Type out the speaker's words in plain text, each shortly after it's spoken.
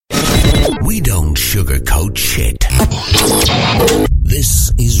sugarcoat shit.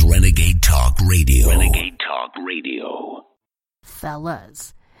 This is Renegade Talk Radio. Renegade Talk Radio.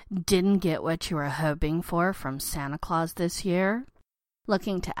 Fellas, didn't get what you were hoping for from Santa Claus this year?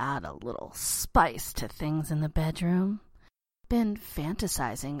 Looking to add a little spice to things in the bedroom? Been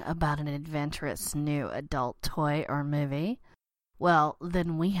fantasizing about an adventurous new adult toy or movie? Well,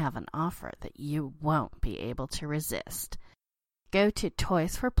 then we have an offer that you won't be able to resist. Go to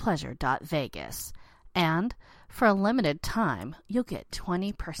toysforpleasure.vegas, and for a limited time, you'll get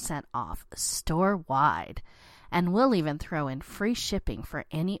 20% off store-wide, and we'll even throw in free shipping for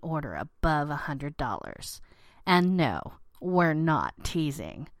any order above $100. And no, we're not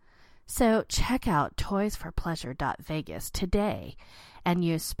teasing. So check out toysforpleasure.vegas today and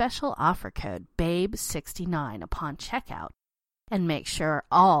use special offer code BABE69 upon checkout, and make sure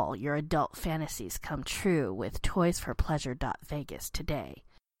all your adult fantasies come true with toysforpleasure.vegas today.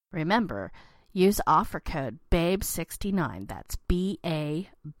 Remember, use offer code BABE69, that's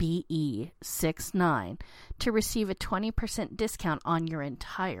BABE69, to receive a 20% discount on your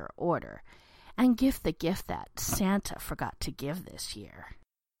entire order. And gift the gift that Santa forgot to give this year.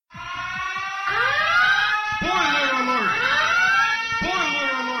 Spoiler alert!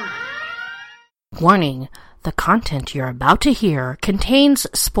 Spoiler alert! Warning, the content you're about to hear contains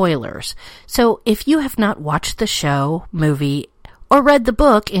spoilers. So if you have not watched the show, movie, or read the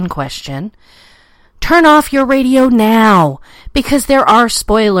book in question, turn off your radio now, because there are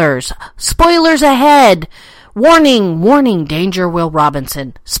spoilers. Spoilers ahead! Warning, warning, danger, Will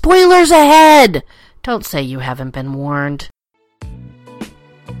Robinson. Spoilers ahead! Don't say you haven't been warned.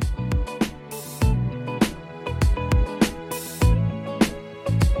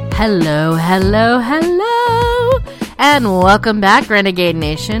 Hello, hello, hello, and welcome back, Renegade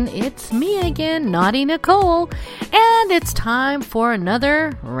Nation. It's me again, Naughty Nicole, and it's time for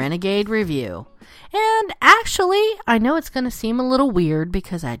another Renegade review. And actually, I know it's going to seem a little weird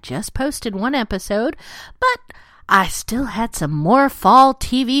because I just posted one episode, but I still had some more fall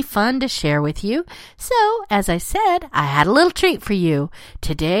TV fun to share with you. So, as I said, I had a little treat for you.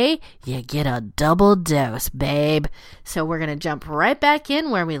 Today, you get a double dose, babe. So we're going to jump right back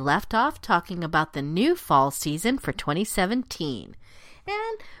in where we left off talking about the new fall season for 2017.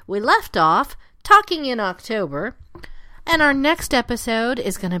 And we left off talking in October. And our next episode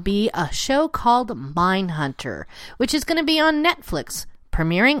is going to be a show called Mindhunter, which is going to be on Netflix,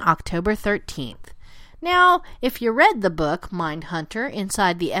 premiering October 13th. Now, if you read the book Mindhunter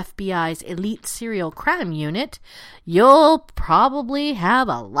inside the FBI's Elite Serial Crime Unit, you'll probably have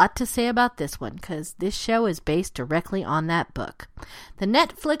a lot to say about this one, because this show is based directly on that book. The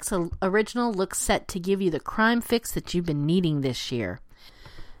Netflix original looks set to give you the crime fix that you've been needing this year.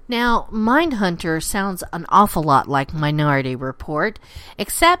 Now, Mindhunter sounds an awful lot like Minority Report,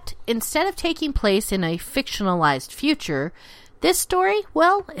 except instead of taking place in a fictionalized future, this story,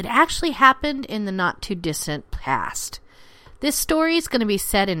 well, it actually happened in the not-too-distant past. This story is going to be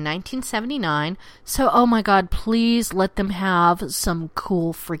set in 1979, so oh my god, please let them have some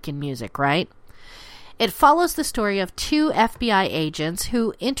cool freaking music, right? It follows the story of two FBI agents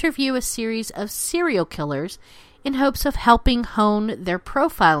who interview a series of serial killers in hopes of helping hone their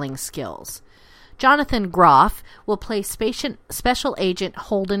profiling skills. Jonathan Groff will play Special Agent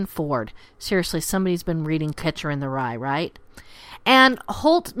Holden Ford. Seriously, somebody's been reading Catcher in the Rye, right? And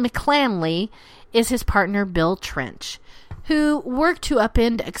Holt McClanley is his partner Bill Trench, who work to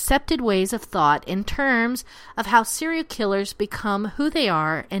upend accepted ways of thought in terms of how serial killers become who they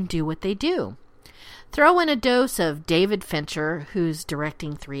are and do what they do. Throw in a dose of David Fincher, who's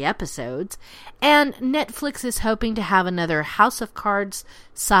directing 3 episodes, and Netflix is hoping to have another House of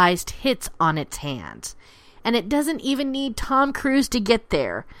Cards-sized hits on its hands. And it doesn't even need Tom Cruise to get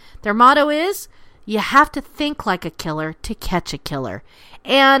there. Their motto is, you have to think like a killer to catch a killer.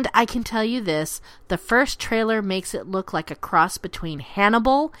 And I can tell you this, the first trailer makes it look like a cross between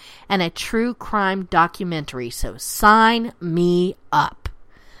Hannibal and a true crime documentary, so sign me up.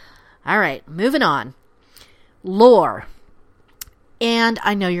 Alright, moving on. Lore. And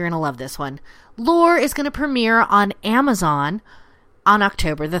I know you're going to love this one. Lore is going to premiere on Amazon on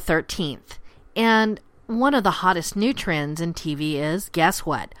October the 13th. And one of the hottest new trends in TV is, guess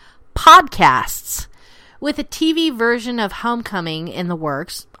what? Podcasts. With a TV version of Homecoming in the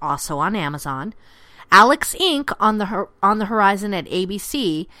works, also on Amazon, Alex Inc. on the horizon at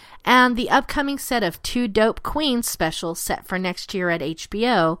ABC, and the upcoming set of 2 Dope Queens specials set for next year at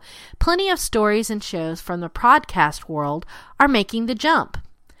HBO, plenty of stories and shows from the podcast world are making the jump.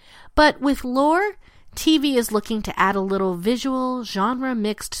 But with Lore, TV is looking to add a little visual,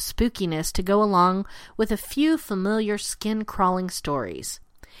 genre-mixed spookiness to go along with a few familiar skin-crawling stories.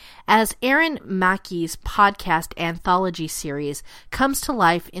 As Aaron Mackey's podcast anthology series comes to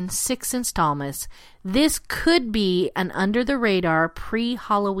life in 6 installments, this could be an under-the-radar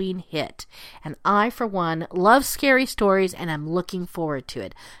pre-Halloween hit. And I, for one, love scary stories and I'm looking forward to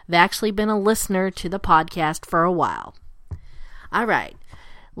it. I've actually been a listener to the podcast for a while. All right,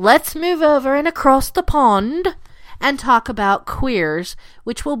 let's move over and across the pond and talk about Queers,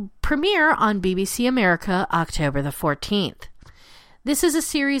 which will premiere on BBC America October the 14th. This is a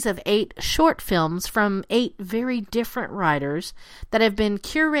series of 8 short films from 8 very different writers that have been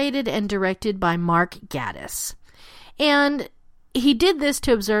curated and directed by Mark Gatiss. And he did this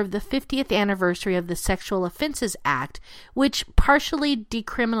to observe the 50th anniversary of the Sexual Offences Act, which partially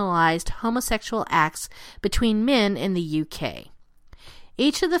decriminalized homosexual acts between men in the UK.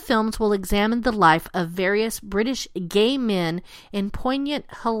 Each of the films will examine the life of various British gay men in poignant,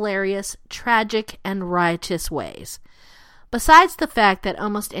 hilarious, tragic, and riotous ways. Besides the fact that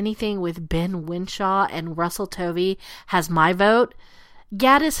almost anything with Ben Whishaw and Russell Tovey has my vote,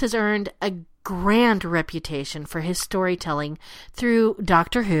 Gatiss has earned a grand reputation for his storytelling through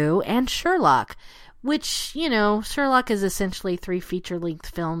Doctor Who and Sherlock, which, Sherlock is essentially 3 feature-length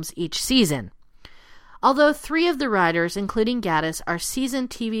films each season. Although 3 of the writers, including Gatiss, are seasoned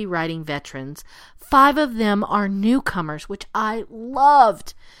TV writing veterans, 5 of them are newcomers, which I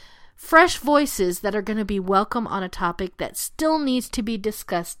loved. Fresh voices that are going to be welcome on a topic that still needs to be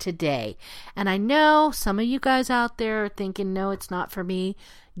discussed today. And I know some of you guys out there are thinking, no, it's not for me.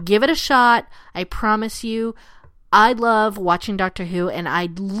 Give it a shot. I promise you, I love watching Doctor Who, and I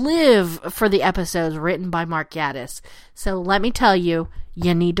live for the episodes written by Mark Gatiss. So let me tell you,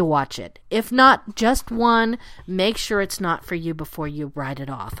 you need to watch it. If not just one, make sure it's not for you before you write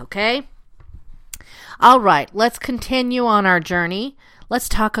it off, okay? All right, let's continue on our journey. Let's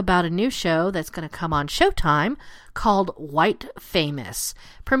talk about a new show that's going to come on Showtime called White Famous,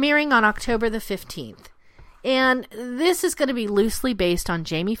 premiering on October the 15th. And this is going to be loosely based on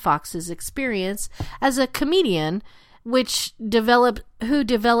Jamie Foxx's experience as a comedian, who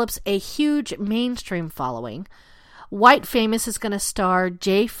develops a huge mainstream following. White Famous is going to star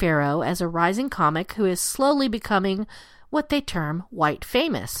Jay Pharoah as a rising comic who is slowly becoming what they term white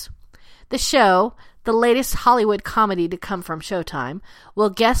famous. The show, the latest Hollywood comedy to come from Showtime, will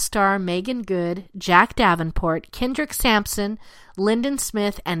guest star Megan Good, Jack Davenport, Kendrick Sampson, Lyndon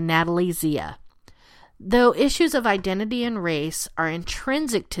Smith, and Natalie Zia. Though issues of identity and race are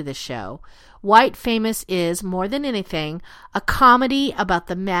intrinsic to the show, White Famous is, more than anything, a comedy about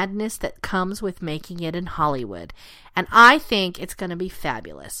the madness that comes with making it in Hollywood. And I think it's going to be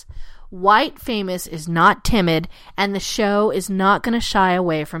fabulous. White Famous is not timid, and the show is not going to shy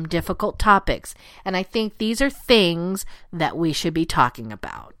away from difficult topics. And I think these are things that we should be talking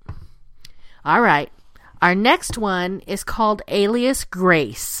about. All right. Our next one is called Alias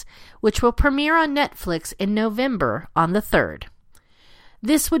Grace, which will premiere on Netflix in November on the 3rd.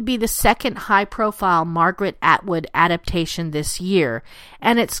 This would be the second high-profile Margaret Atwood adaptation this year,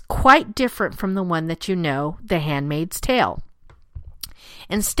 and it's quite different from the one that you know, The Handmaid's Tale.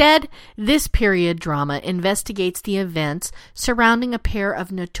 Instead, this period drama investigates the events surrounding a pair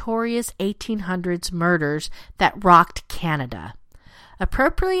of notorious 1800s murders that rocked Canada.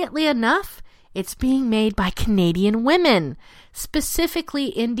 Appropriately enough, it's being made by Canadian women,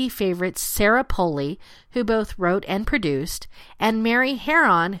 specifically indie favorites Sarah Polley, who both wrote and produced, and Mary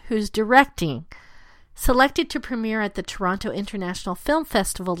Harron, who's directing. Selected to premiere at the Toronto International Film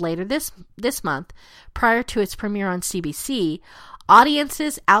Festival later this month, prior to its premiere on CBC,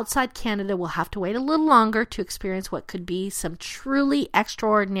 audiences outside Canada will have to wait a little longer to experience what could be some truly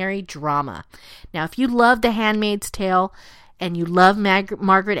extraordinary drama. Now, if you love The Handmaid's Tale and you love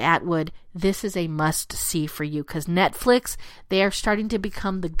Margaret Atwood, this is a must-see for you because Netflix, they are starting to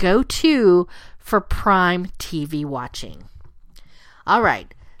become the go-to for prime TV watching. All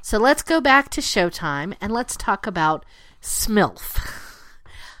right, so let's go back to Showtime and let's talk about Smilf.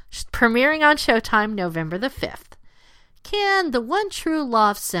 Premiering on Showtime November the 5th. Can the one true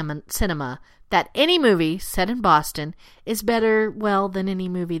law of cinema that any movie set in Boston is better, well, than any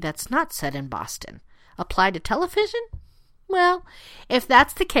movie that's not set in Boston apply to television? Well, if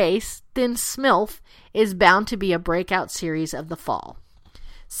that's the case, then Smilf is bound to be a breakout series of the fall.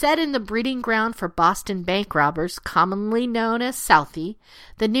 Set in the breeding ground for Boston bank robbers, commonly known as Southie,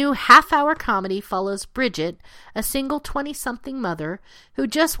 the new half-hour comedy follows Bridget, a single 20-something mother who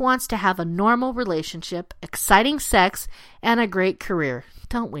just wants to have a normal relationship, exciting sex, and a great career.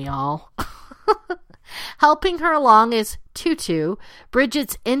 Don't we all? Helping her along is Tutu,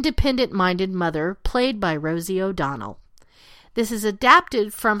 Bridget's independent-minded mother, played by Rosie O'Donnell. This is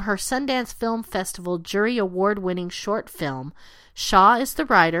adapted from her Sundance Film Festival Jury Award-winning short film. Shaw is the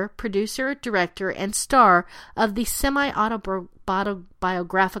writer, producer, director, and star of the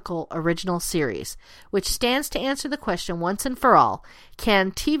semi-autobiographical original series, which stands to answer the question once and for all,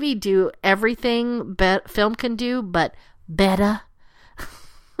 can TV do everything film can do, but better?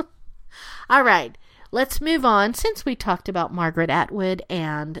 All right, let's move on. Since we talked about Margaret Atwood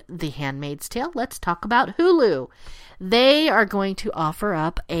and The Handmaid's Tale, let's talk about Hulu. They are going to offer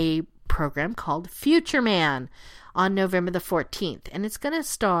up a program called Future Man on November the 14th, and it's going to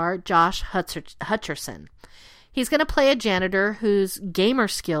star Josh Hutcherson. He's going to play a janitor whose gamer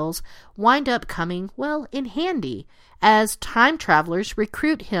skills wind up coming, well, in handy as time travelers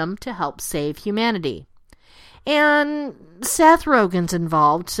recruit him to help save humanity. And Seth Rogen's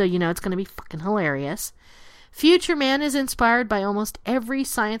involved, so you know it's going to be fucking hilarious. Future Man is inspired by almost every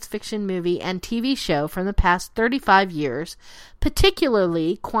science fiction movie and TV show from the past 35 years,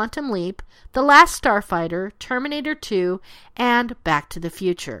 particularly Quantum Leap, The Last Starfighter, Terminator 2, and Back to the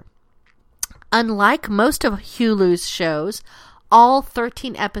Future. Unlike most of Hulu's shows, all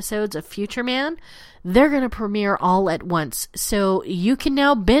 13 episodes of Future Man, they're going to premiere all at once, so you can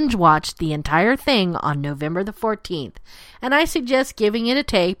now binge watch the entire thing on November the 14th. And I suggest giving it a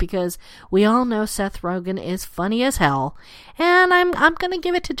take because we all know Seth Rogen is funny as hell, and I'm going to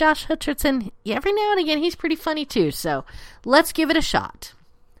give it to Josh Hutcherson. Every now and again, he's pretty funny too, so let's give it a shot.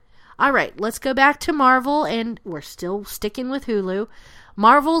 All right, let's go back to Marvel, and we're still sticking with Hulu.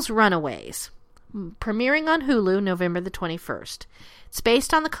 Marvel's Runaways, premiering on Hulu November the 21st. It's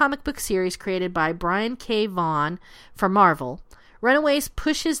based on the comic book series created by Brian K. Vaughan for Marvel. Runaways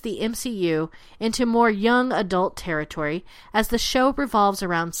pushes the MCU into more young adult territory as the show revolves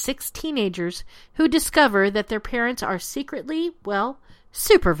around 6 teenagers who discover that their parents are secretly, well,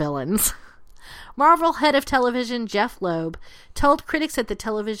 supervillains. Marvel head of television Jeff Loeb told critics at the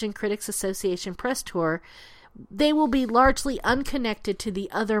Television Critics Association press tour they will be largely unconnected to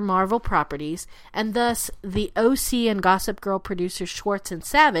the other Marvel properties, and thus the OC and Gossip Girl producers Schwartz and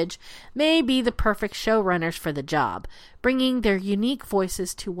Savage may be the perfect showrunners for the job, bringing their unique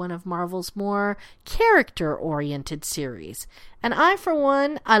voices to one of Marvel's more character-oriented series. And I, for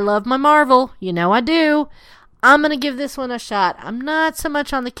one, I love my Marvel. You know I do. I'm going to give this one a shot. I'm not so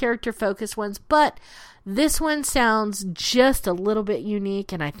much on the character-focused ones, but this one sounds just a little bit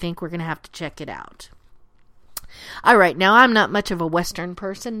unique, and I think we're going to have to check it out. All right, now I'm not much of a Western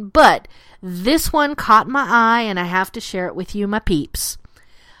person, but this one caught my eye, and I have to share it with you, my peeps.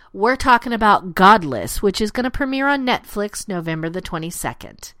 We're talking about Godless, which is going to premiere on Netflix November the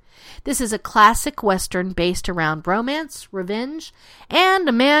 22nd. This is a classic Western based around romance, revenge, and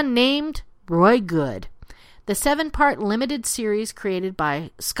a man named Roy Good. The 7-part limited series created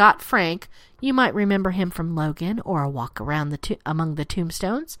by Scott Frank, you might remember him from Logan or A Walk Around Among the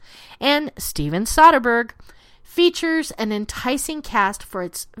Tombstones, and Steven Soderbergh, features an enticing cast for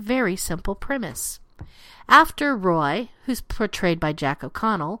its very simple premise. After Roy, who's portrayed by Jack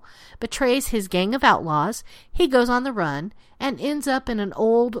O'Connell, betrays his gang of outlaws, he goes on the run and ends up in an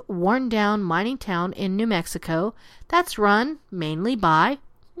old, worn-down mining town in New Mexico that's run mainly by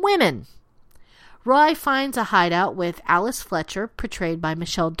women. Roy finds a hideout with Alice Fletcher, portrayed by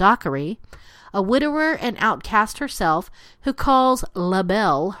Michelle Dockery, a widower and outcast herself who calls La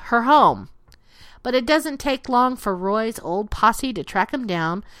Belle her home. But it doesn't take long for Roy's old posse to track him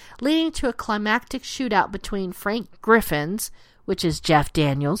down, leading to a climactic shootout between Frank Griffin's, which is Jeff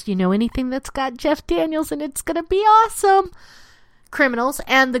Daniels. You know anything that's got Jeff Daniels and it's going to be awesome. Criminals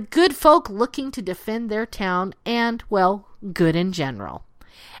and the good folk looking to defend their town and, well, good in general.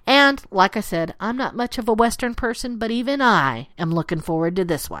 And, like I said, I'm not much of a Western person, but even I am looking forward to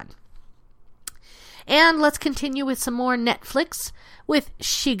this one. And let's continue with some more Netflix with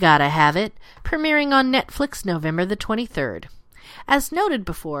She Gotta Have It, premiering on Netflix November the 23rd. As noted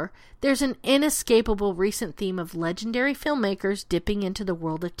before, there's an inescapable recent theme of legendary filmmakers dipping into the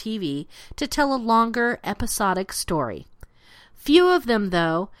world of TV to tell a longer, episodic story. Few of them,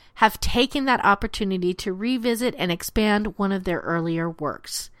 though, have taken that opportunity to revisit and expand one of their earlier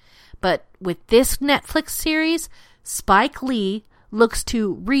works. But with this Netflix series, Spike Lee looks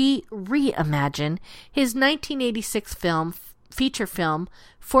to reimagine his 1986 feature film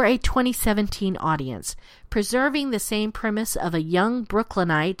for a 2017 audience, preserving the same premise of a young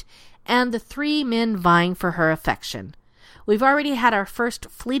Brooklynite and the 3 men vying for her affection. We've already had our first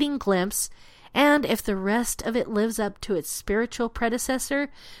fleeting glimpse, and if the rest of it lives up to its spiritual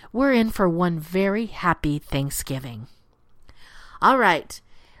predecessor, we're in for one very happy Thanksgiving. All right,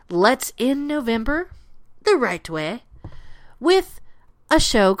 let's end November the right way with a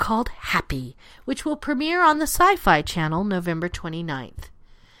show called Happy, which will premiere on the Sci-Fi Channel November 29th.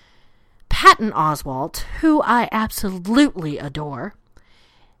 Patton Oswalt, who I absolutely adore,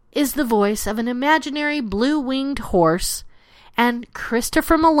 is the voice of an imaginary blue-winged horse, and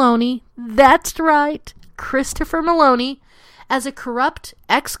Christopher Maloney, that's right, Christopher Maloney, as a corrupt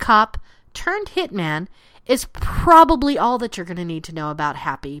ex-cop turned hitman, is probably all that you're going to need to know about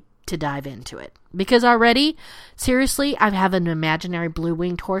Happy to dive into it. Because already, seriously, I have an imaginary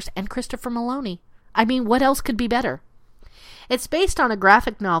blue-winged horse and Christopher Maloney. I mean, what else could be better? It's based on a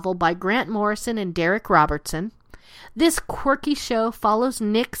graphic novel by Grant Morrison and Derek Robertson. This quirky show follows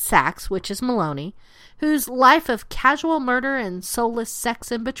Nick Sachs, which is Maloney, whose life of casual murder and soulless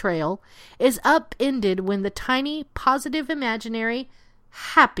sex and betrayal is upended when the tiny, positive imaginary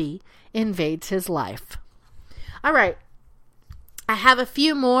Happy invades his life. All right, I have a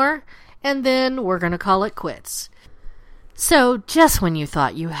few more, and then we're going to call it quits. So, just when you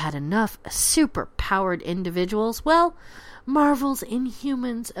thought you had enough super-powered individuals, well, Marvel's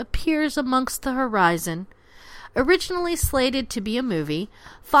Inhumans appears amongst the horizon. Originally slated to be a movie,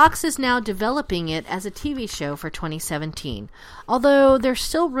 Fox is now developing it as a TV show for 2017. Although there's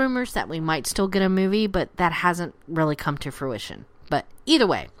still rumors that we might still get a movie, but that hasn't really come to fruition. But either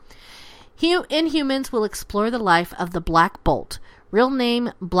way, Inhumans will explore the life of the Black Bolt, real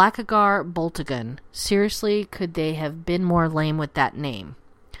name Blackagar Boltagon. Seriously, could they have been more lame with that name?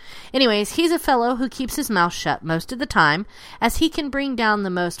 Anyways, he's a fellow who keeps his mouth shut most of the time, as he can bring down the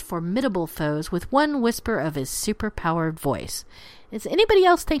most formidable foes with one whisper of his super-powered voice. Is anybody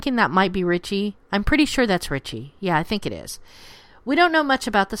else thinking that might be Richie? I'm pretty sure that's Richie. Yeah, I think it is. We don't know much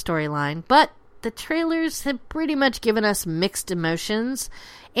about the storyline, but the trailers have pretty much given us mixed emotions,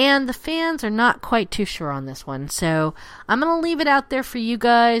 and the fans are not quite too sure on this one, so I'm going to leave it out there for you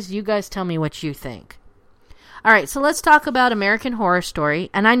guys. You guys tell me what you think. Alright, so let's talk about American Horror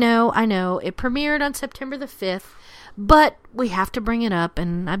Story, and I know, it premiered on September the 5th, but we have to bring it up,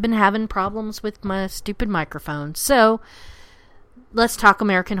 and I've been having problems with my stupid microphone, so let's talk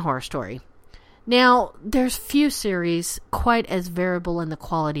American Horror Story. Now, there's few series quite as variable in the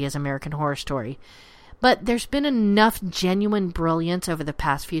quality as American Horror Story, but there's been enough genuine brilliance over the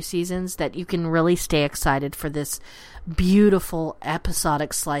past few seasons that you can really stay excited for this beautiful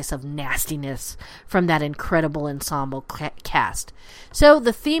episodic slice of nastiness from that incredible ensemble cast. So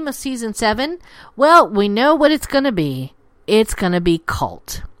the theme of season 7, well, we know what it's going to be. It's going to be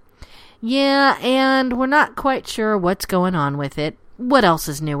cult. Yeah, and we're not quite sure what's going on with it. What else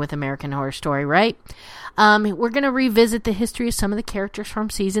is new with American Horror Story, right? We're going to revisit the history of some of the characters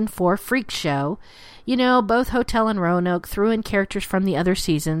from season 4 Freak Show. You know, both Hotel and Roanoke threw in characters from the other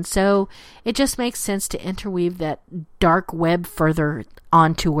seasons, so it just makes sense to interweave that dark web further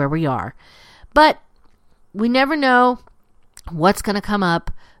on to where we are. But we never know what's going to come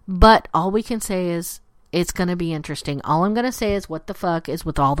up, but all we can say is it's going to be interesting. All I'm going to say is what the fuck is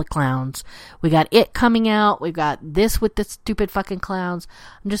with all the clowns. We got It coming out. We've got this with the stupid fucking clowns.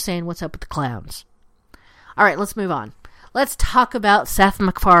 I'm just saying what's up with the clowns. All right, let's move on. Let's talk about Seth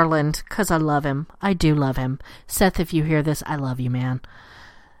MacFarlane, because I love him. I do love him. Seth, if you hear this, I love you, man.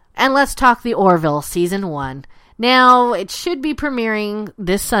 And let's talk The Orville, Season 1. Now, it should be premiering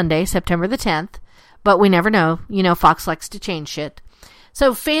this Sunday, September the 10th, but we never know. You know, Fox likes to change shit.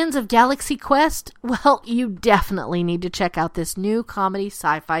 So, fans of Galaxy Quest, well, you definitely need to check out this new comedy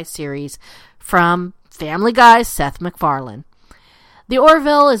sci-fi series from Family Guy's Seth MacFarlane. The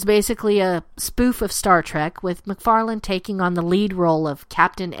Orville is basically a spoof of Star Trek, with MacFarlane taking on the lead role of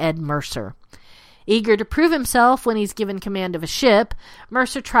Captain Ed Mercer. Eager to prove himself when he's given command of a ship,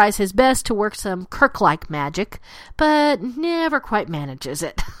 Mercer tries his best to work some Kirk-like magic, but never quite manages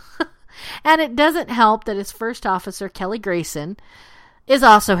it. And it doesn't help that his first officer, Kelly Grayson, is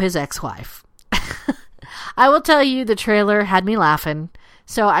also his ex-wife. I will tell you, the trailer had me laughing,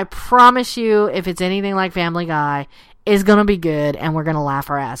 so I promise you, if it's anything like Family Guy, is going to be good, and we're going to laugh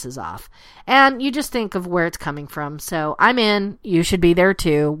our asses off. And you just think of where it's coming from. So I'm in. You should be there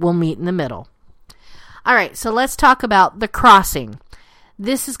too. We'll meet in the middle. All right, so let's talk about The Crossing.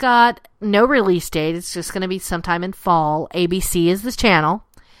 This has got no release date. It's just going to be sometime in fall. ABC is the channel.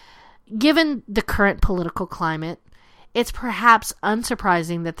 Given the current political climate, it's perhaps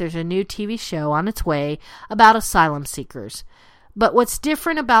unsurprising that there's a new TV show on its way about asylum seekers. But what's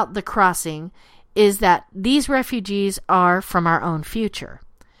different about The Crossing is that these refugees are from our own future.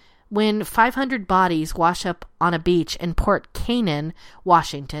 When 500 bodies wash up on a beach in Port Canaan,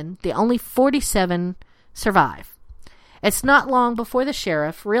 Washington, the only 47 survive. It's not long before the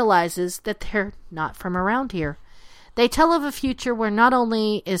sheriff realizes that they're not from around here. They tell of a future where not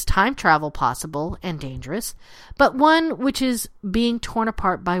only is time travel possible and dangerous, but one which is being torn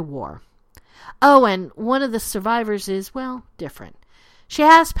apart by war. Oh, and one of the survivors is, well, different. She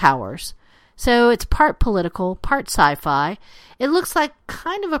has powers, so it's part political, part sci-fi. It looks like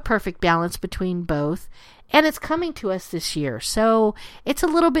kind of a perfect balance between both, and it's coming to us this year, so it's a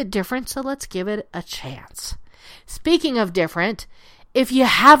little bit different, so let's give it a chance. Speaking of different, if you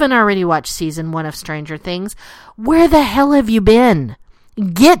haven't already watched season 1 of Stranger Things, where the hell have you been?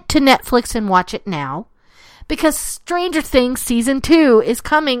 Get to Netflix and watch it now, because Stranger Things season 2 is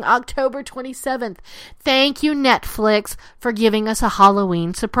coming October 27th. Thank you, Netflix, for giving us a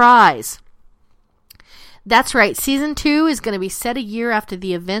Halloween surprise. That's right, season 2 is going to be set a year after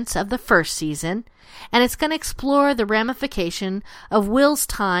the events of the first season, and it's going to explore the ramification of Will's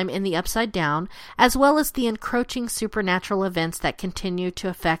time in the Upside Down, as well as the encroaching supernatural events that continue to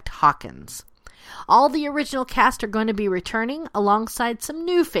affect Hawkins. All the original cast are going to be returning alongside some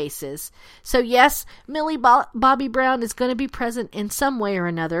new faces. So yes, Millie Bobby Brown is going to be present in some way or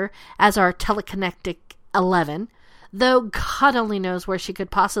another as our telekinetic 11, though God only knows where she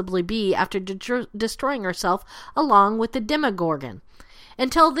could possibly be after destroying herself along with the Demogorgon.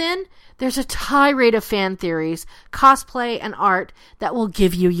 Until then, there's a tirade of fan theories, cosplay, and art that will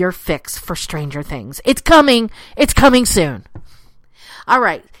give you your fix for Stranger Things. It's coming. It's coming soon. All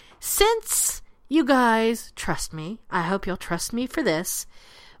right. Since you guys trust me, I hope you'll trust me for this,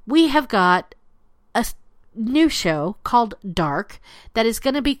 we have got a new show called Dark that is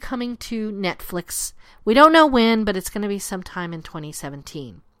going to be coming to Netflix. We don't know when, but it's going to be sometime in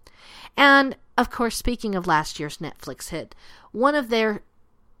 2017. And, of course, speaking of last year's Netflix hit, one of their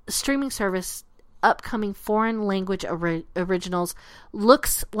streaming service upcoming foreign language originals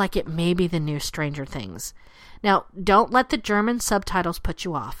looks like it may be the new Stranger Things. Now, don't let the German subtitles put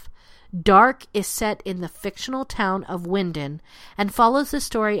you off. Dark is set in the fictional town of Winden and follows the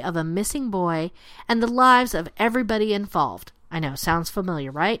story of a missing boy and the lives of everybody involved. I know, sounds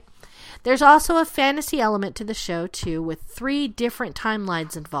familiar, right? There's also a fantasy element to the show, too, with 3 different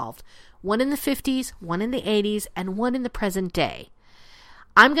timelines involved. One in the 50s, one in the 80s, and one in the present day.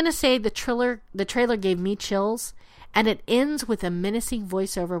 I'm going to say the trailer gave me chills, and it ends with a menacing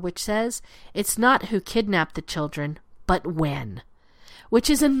voiceover which says, it's not who kidnapped the children, but when. Which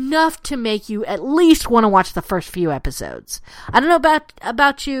is enough to make you at least want to watch the first few episodes. I don't know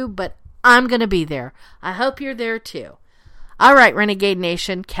about you, but I'm going to be there. I hope you're there too. All right, Renegade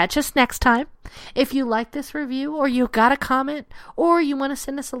Nation, catch us next time. If you like this review, or you got a comment, or you want to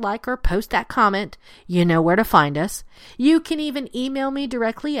send us a like or post that comment, you know where to find us. You can even email me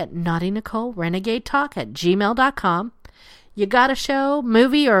directly at naughtynicolerenegadetalk@gmail.com. You got a show,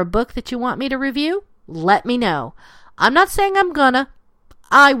 movie, or a book that you want me to review? Let me know. I'm not saying I'm gonna.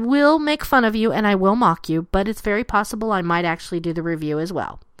 I will make fun of you and I will mock you, but it's very possible I might actually do the review as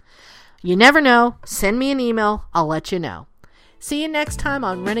well. You never know. Send me an email. I'll let you know. See you next time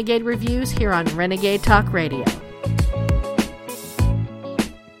on Renegade Reviews here on Renegade Talk Radio.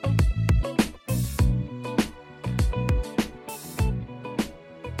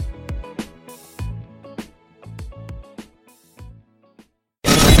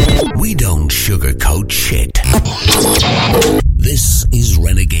 We don't sugarcoat shit. This is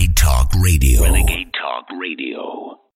Renegade Talk Radio. Renegade Talk Radio.